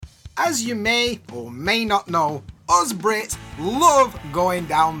As you may or may not know, us Brits love going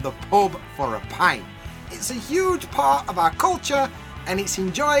down the pub for a pint. It's a huge part of our culture and it's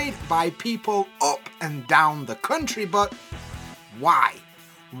enjoyed by people up and down the country, but why?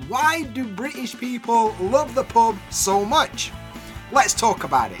 Why do British people love the pub so much? Let's talk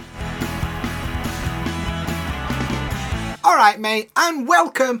about it. Alright mate, and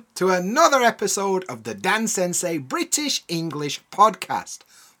welcome to another episode of the Dan Sensei British English Podcast.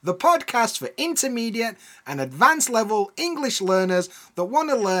 The podcast for intermediate and advanced level English learners that want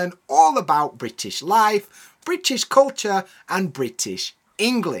to learn all about British life, British culture and British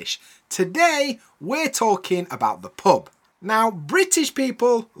English. Today we're talking about the pub. Now, British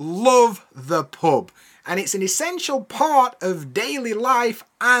people love the pub and it's an essential part of daily life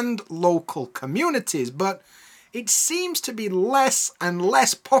and local communities, but it seems to be less and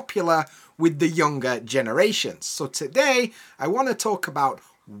less popular with the younger generations. So today I want to talk about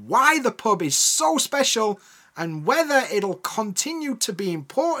why the pub is so special and whether it'll continue to be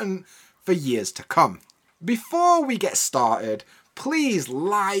important for years to come. Before we get started, please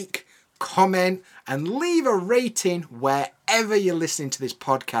like, comment and leave a rating wherever you're listening to this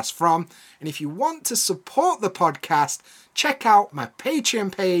podcast from. And if you want to support the podcast, check out my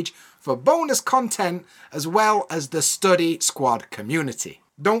Patreon page for bonus content as well as the Study Squad community.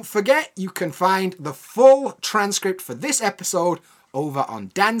 Don't forget you can find the full transcript for this episode over on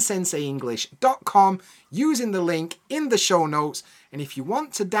dansenseienglish.com using the link in the show notes. And if you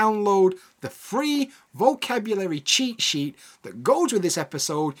want to download the free vocabulary cheat sheet that goes with this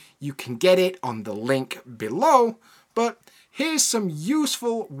episode, you can get it on the link below. But here's some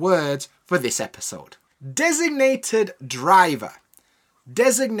useful words for this episode. Designated driver.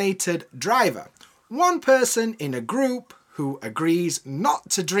 Designated driver. One person in a group who agrees not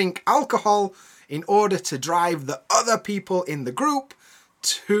to drink alcohol in order to drive the other people in the group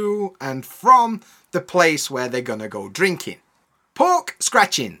to and from the place where they're gonna go drinking. Pork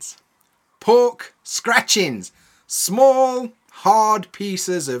scratchings. Pork scratchings. Small, hard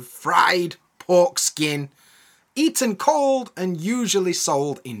pieces of fried pork skin, eaten cold and usually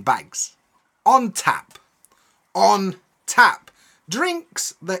sold in bags. On tap. On tap.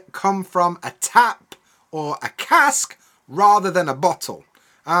 Drinks that come from a tap or a cask rather than a bottle.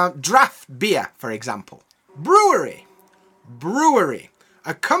 Draft beer, for example. Brewery. Brewery.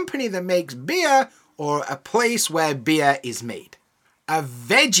 A company that makes beer or a place where beer is made. A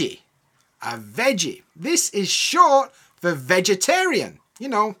veggie. A veggie. This is short for vegetarian. You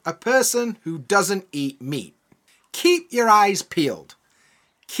know, a person who doesn't eat meat. Keep your eyes peeled.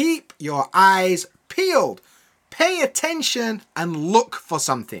 Keep your eyes peeled. Pay attention and look for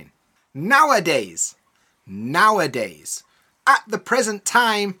something. Nowadays. Nowadays. At the present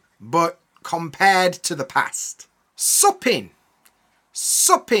time, but compared to the past. Supping.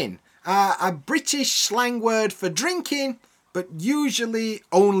 Supping. A British slang word for drinking, but usually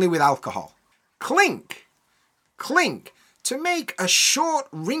only with alcohol. Clink. Clink. To make a short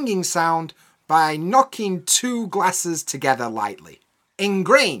ringing sound by knocking two glasses together lightly.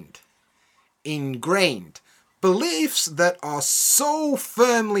 Ingrained. Ingrained. Beliefs that are so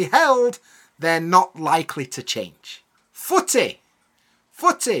firmly held, they're not likely to change. Footy.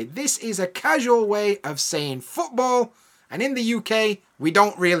 Footy. This is a casual way of saying football, and in the UK, we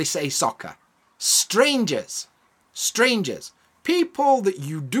don't really say soccer. Strangers. Strangers. People that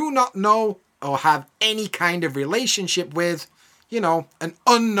you do not know or have any kind of relationship with. You know, an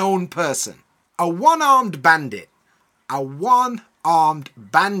unknown person. A one-armed bandit. A one-armed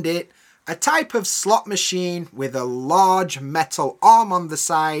bandit. A type of slot machine with a large metal arm on the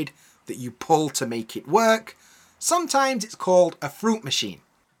side that you pull to make it work. Sometimes it's called a fruit machine.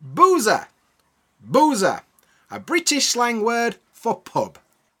 Boozer. Boozer. A British slang word for pub.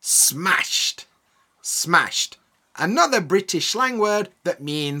 Smashed. Smashed. Another British slang word that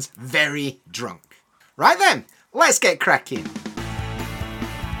means very drunk. Right then, let's get cracking.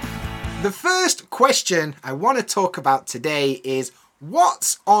 The first question I want to talk about today is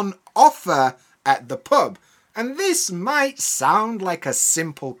what's on offer at the pub? And this might sound like a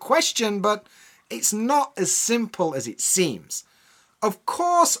simple question, but it's not as simple as it seems. Of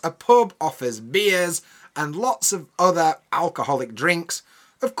course, a pub offers beers and lots of other alcoholic drinks.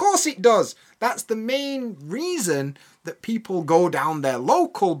 Of course it does. That's the main reason that people go down there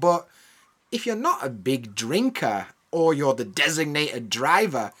local. But if you're not a big drinker or you're the designated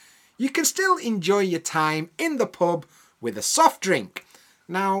driver, you can still enjoy your time in the pub with a soft drink.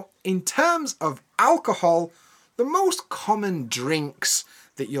 Now, in terms of alcohol, the most common drinks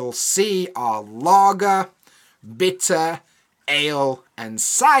that you'll see are lager, bitter, ale and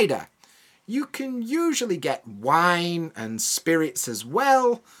cider. You can usually get wine and spirits as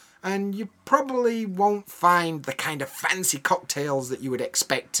well, and you probably won't find the kind of fancy cocktails that you would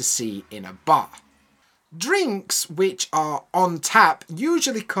expect to see in a bar. Drinks which are on tap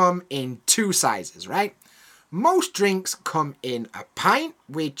usually come in two sizes, right? Most drinks come in a pint,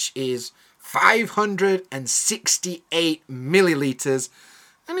 which is 568 millilitres,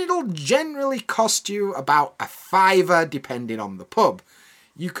 and it'll generally cost you about a fiver depending on the pub.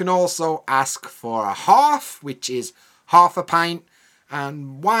 You can also ask for a half, which is half a pint,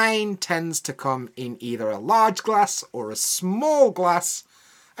 and wine tends to come in either a large glass or a small glass,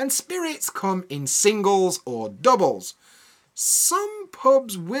 and spirits come in singles or doubles. Some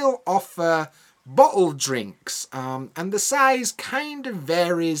pubs will offer bottled drinks, and the size kind of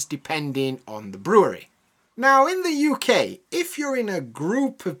varies depending on the brewery. Now in the UK, if you're in a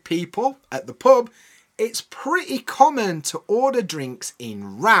group of people at the pub, it's pretty common to order drinks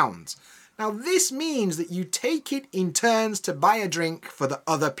in rounds. Now this means that you take it in turns to buy a drink for the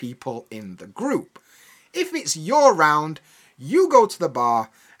other people in the group. If it's your round, you go to the bar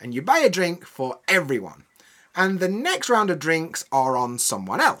and you buy a drink for everyone. And the next round of drinks are on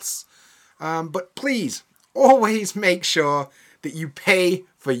someone else. But please, always make sure that you pay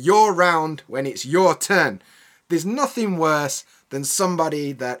for your round when it's your turn. There's nothing worse than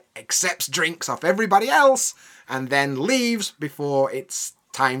somebody that accepts drinks off everybody else and then leaves before it's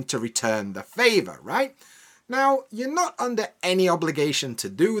time to return the favour, right? Now, you're not under any obligation to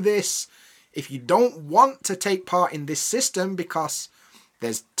do this. If you don't want to take part in this system because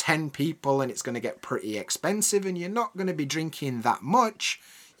there's 10 people and it's going to get pretty expensive and you're not going to be drinking that much,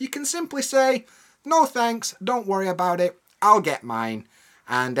 you can simply say, no thanks, don't worry about it, I'll get mine,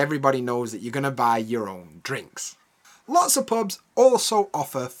 and everybody knows that you're going to buy your own drinks. Lots of pubs also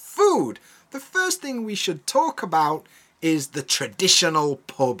offer food. The first thing we should talk about is the traditional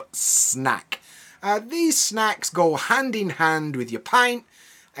pub snack. These snacks go hand in hand with your pint,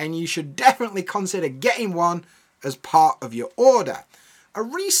 and you should definitely consider getting one as part of your order. A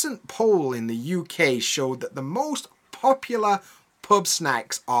recent poll in the UK showed that the most popular pub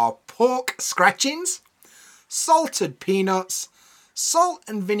snacks are pork scratchings, salted peanuts, salt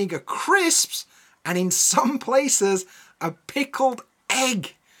and vinegar crisps, and in some places, a pickled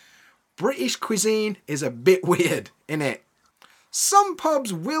egg. British cuisine is a bit weird, innit? Some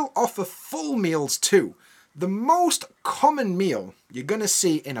pubs will offer full meals too. The most common meal you're going to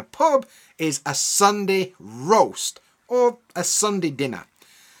see in a pub is a Sunday roast or a Sunday dinner.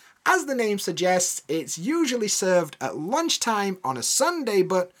 As the name suggests, it's usually served at lunchtime on a Sunday,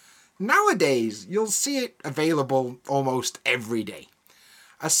 but nowadays you'll see it available almost every day.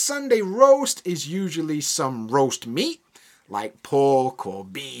 A Sunday roast is usually some roast meat, like pork or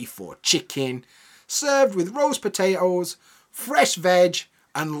beef or chicken, served with roast potatoes, fresh veg,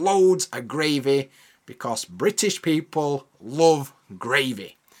 and loads of gravy, because British people love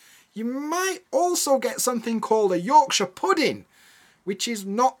gravy. You might also get something called a Yorkshire pudding, which is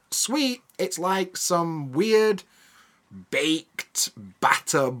not sweet. It's like some weird baked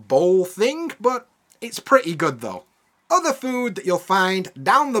batter bowl thing, but it's pretty good though. Other food that you'll find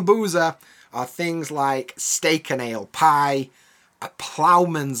down the boozer are things like steak and ale pie, a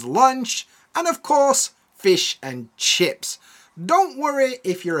ploughman's lunch, and of course, fish and chips. Don't worry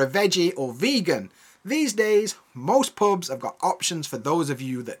if you're a veggie or vegan. These days, most pubs have got options for those of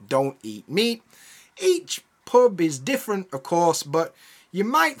you that don't eat meat. Each pub is different, of course, but you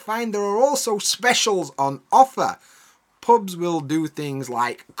might find there are also specials on offer. Pubs will do things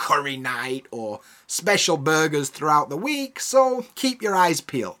like curry night or special burgers throughout the week, so keep your eyes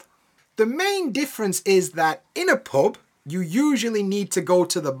peeled. The main difference is that in a pub, you usually need to go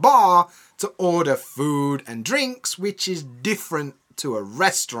to the bar to order food and drinks, which is different to a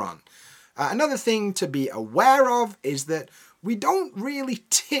restaurant. Another thing to be aware of is that we don't really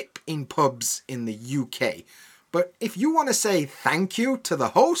tip in pubs in the UK. But if you want to say thank you to the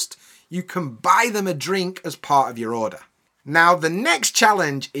host, you can buy them a drink as part of your order. Now, the next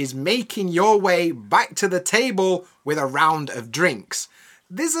challenge is making your way back to the table with a round of drinks.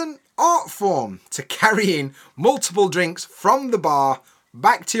 There's an art form to carrying multiple drinks from the bar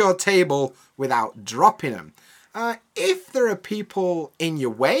back to your table without dropping them. If there are people in your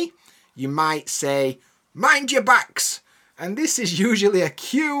way, you might say, "Mind your backs," and this is usually a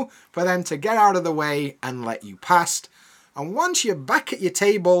cue for them to get out of the way and let you past. And once you're back at your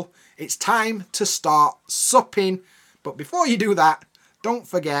table, it's time to start supping. But before you do that, don't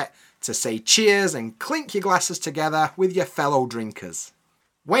forget to say cheers and clink your glasses together with your fellow drinkers.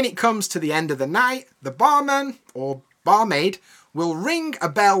 When it comes to the end of the night, the barman or barmaid will ring a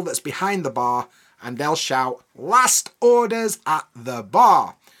bell that's behind the bar and they'll shout, "Last orders at the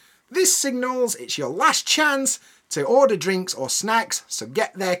bar." This signals it's your last chance to order drinks or snacks, so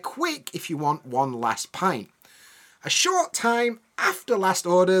get there quick if you want one last pint. A short time after last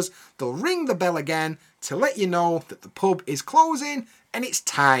orders, they'll ring the bell again to let you know that the pub is closing and it's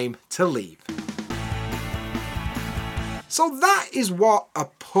time to leave. So that is what a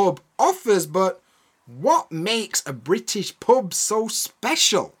pub offers, but what makes a British pub so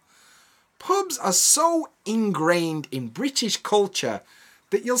special? Pubs are so ingrained in British culture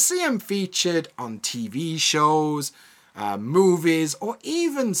that you'll see them featured on TV shows, movies, or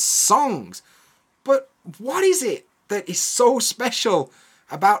even songs. But what is it that is so special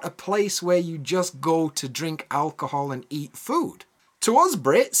about a place where you just go to drink alcohol and eat food? To us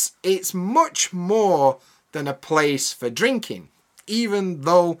Brits, it's much more than a place for drinking, even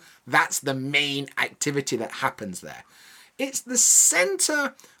though that's the main activity that happens there. It's the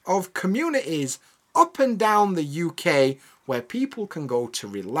centre of communities up and down the UK where people can go to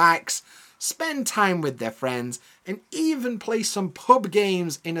relax, spend time with their friends, and even play some pub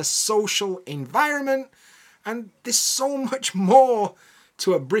games in a social environment. And there's so much more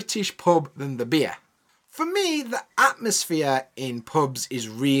to a British pub than the beer. For me, the atmosphere in pubs is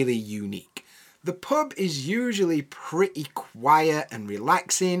really unique. The pub is usually pretty quiet and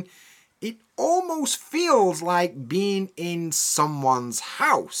relaxing. It almost feels like being in someone's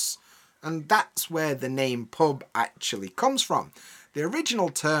house. And that's where the name pub actually comes from. The original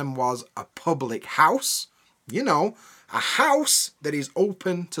term was a public house. You know, a house that is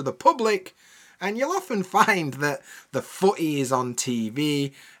open to the public. And you'll often find that the footy is on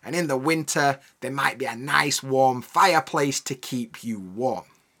TV, and in the winter there might be a nice warm fireplace to keep you warm.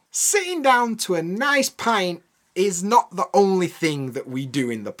 Sitting down to a nice pint is not the only thing that we do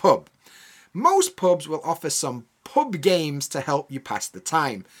in the pub. Most pubs will offer some pub games to help you pass the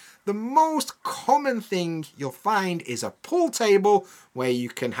time. The most common thing you'll find is a pool table where you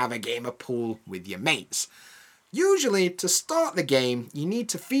can have a game of pool with your mates. Usually, to start the game, you need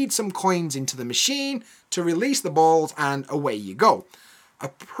to feed some coins into the machine to release the balls, and away you go. A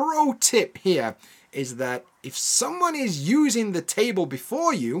pro tip here is that if someone is using the table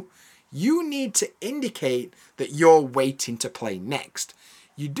before you, you need to indicate that you're waiting to play next.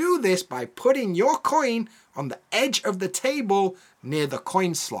 You do this by putting your coin on the edge of the table near the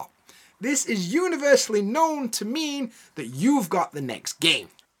coin slot. This is universally known to mean that you've got the next game.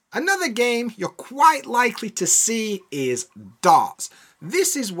 Another game you're quite likely to see is darts.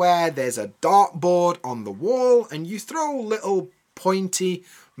 This is where there's a dartboard on the wall and you throw little pointy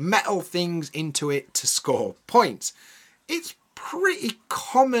metal things into it to score points. It's pretty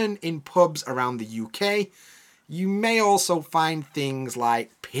common in pubs around the UK. You may also find things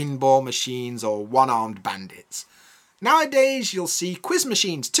like pinball machines or one-armed bandits. Nowadays you'll see quiz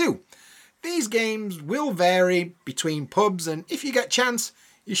machines too. These games will vary between pubs, and if you get a chance,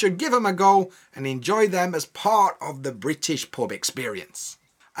 you should give them a go and enjoy them as part of the British pub experience.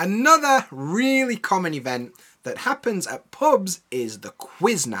 Another really common event that happens at pubs is the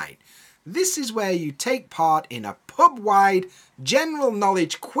quiz night. This is where you take part in a pub-wide general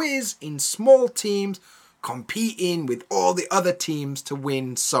knowledge quiz in small teams, competing with all the other teams to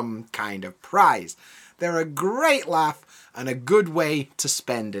win some kind of prize. They're a great laugh and a good way to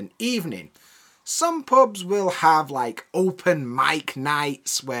spend an evening. Some pubs will have like open mic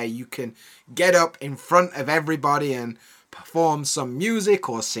nights where you can get up in front of everybody and perform some music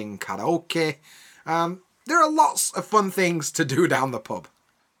or sing karaoke. There are lots of fun things to do down the pub.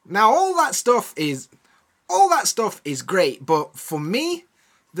 Now all that stuff is great, but for me,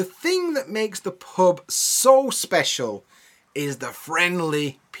 the thing that makes the pub so special is the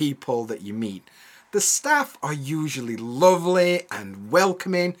friendly people that you meet. The staff are usually lovely and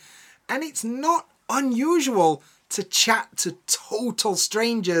welcoming, and it's not unusual to chat to total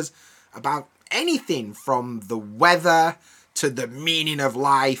strangers about anything from the weather to the meaning of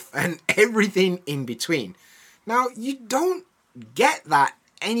life and everything in between. Now, you don't get that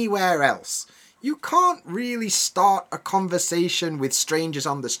anywhere else. You can't really start a conversation with strangers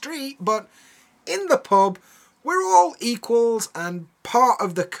on the street, but in the pub, we're all equals and part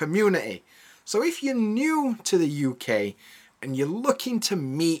of the community. So if you're new to the UK and you're looking to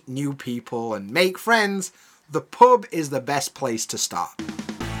meet new people and make friends, the pub is the best place to start.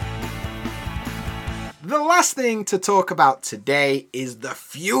 The last thing to talk about today is the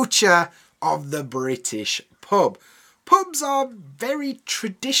future of the British pub. Pubs are very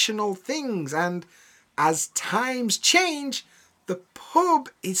traditional things, and as times change, the pub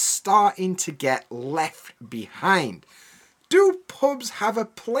is starting to get left behind. Do pubs have a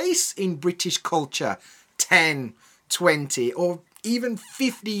place in British culture 10, 20 or even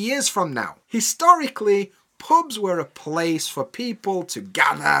 50 years from now? Historically, pubs were a place for people to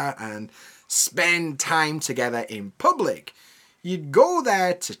gather and spend time together in public. You'd go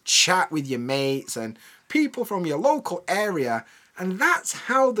there to chat with your mates and people from your local area, and that's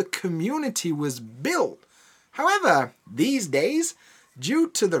how the community was built. However, these days, due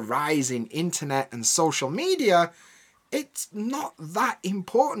to the rise in internet and social media, it's not that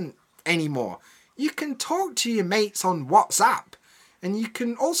important anymore. You can talk to your mates on WhatsApp, and you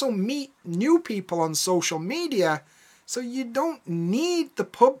can also meet new people on social media, so you don't need the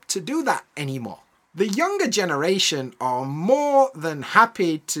pub to do that anymore. The younger generation are more than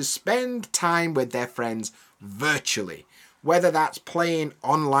happy to spend time with their friends virtually, whether that's playing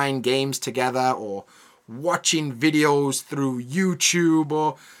online games together or watching videos through YouTube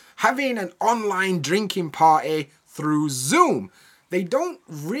or having an online drinking party through Zoom. They don't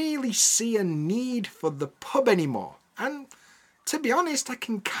really see a need for the pub anymore. And to be honest, I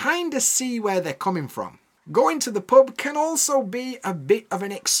can kind of see where they're coming from. Going to the pub can also be a bit of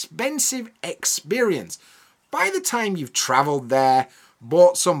an expensive experience. By the time you've travelled there,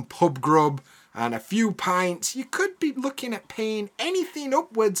 bought some pub grub and a few pints, you could be looking at paying anything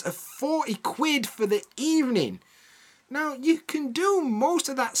upwards of 40 quid for the evening. Now, you can do most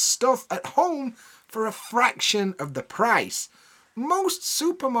of that stuff at home for a fraction of the price. Most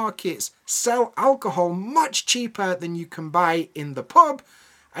supermarkets sell alcohol much cheaper than you can buy in the pub,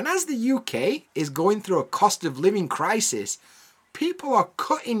 and as the UK is going through a cost of living crisis, people are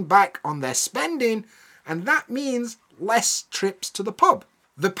cutting back on their spending, and that means less trips to the pub.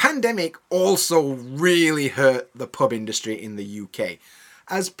 The pandemic also really hurt the pub industry in the UK.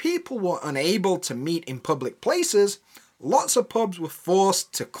 As people were unable to meet in public places, lots of pubs were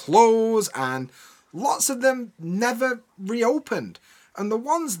forced to close and lots of them never reopened. And the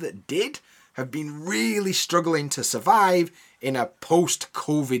ones that did have been really struggling to survive in a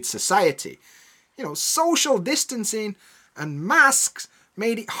post-COVID society. Social distancing and masks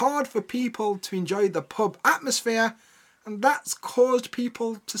made it hard for people to enjoy the pub atmosphere, and that's caused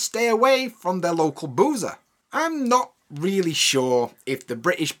people to stay away from their local boozer. I'm not really sure if the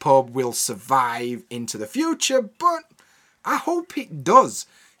British pub will survive into the future, but I hope it does.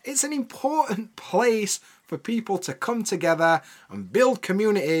 It's an important place for people to come together and build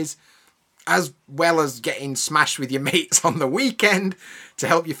communities, as well as getting smashed with your mates on the weekend to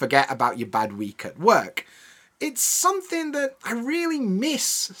help you forget about your bad week at work. It's something that I really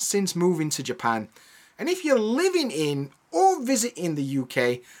miss since moving to Japan. And if you're living in or visiting the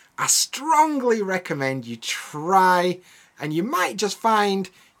UK, I strongly recommend you try, and you might just find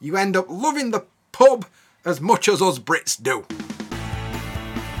you end up loving the pub as much as us Brits do.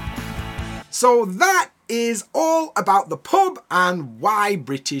 So that is all about the pub and why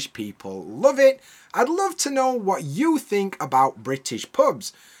British people love it. I'd love to know what you think about British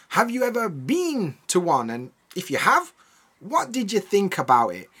pubs. Have you ever been to one? And if you have, what did you think about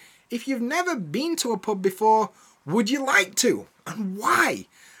it? If you've never been to a pub before, would you like to? And why?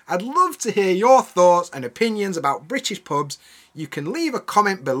 I'd love to hear your thoughts and opinions about British pubs. You can leave a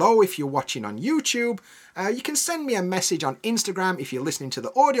comment below if you're watching on YouTube. You can send me a message on Instagram if you're listening to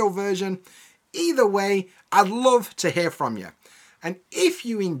the audio version. Either way, I'd love to hear from you. And if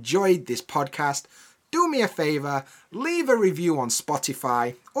you enjoyed this podcast, do me a favour, leave a review on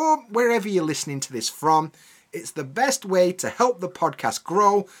Spotify or wherever you're listening to this from. It's the best way to help the podcast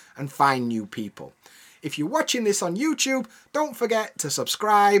grow and find new people. If you're watching this on YouTube, don't forget to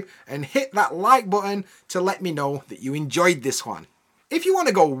subscribe and hit that like button to let me know that you enjoyed this one. If you want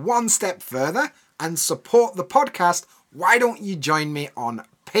to go one step further and support the podcast, why don't you join me on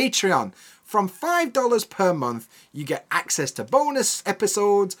Patreon? From $5 per month, you get access to bonus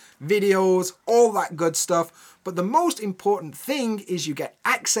episodes, videos, all that good stuff. But the most important thing is you get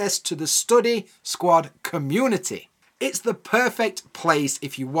access to the Study Squad community. It's the perfect place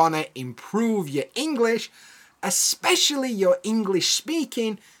if you want to improve your English, especially your English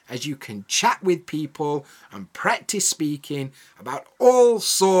speaking, as you can chat with people and practice speaking about all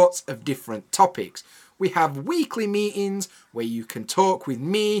sorts of different topics. We have weekly meetings where you can talk with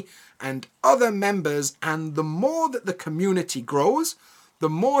me and other members, and the more that the community grows, the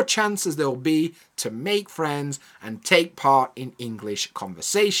more chances there will be to make friends and take part in English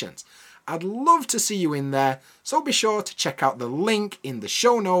conversations. I'd love to see you in there, so be sure to check out the link in the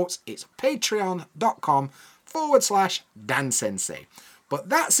show notes. It's patreon.com/DanSensei. But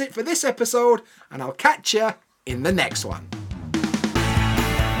that's it for this episode, and I'll catch you in the next one.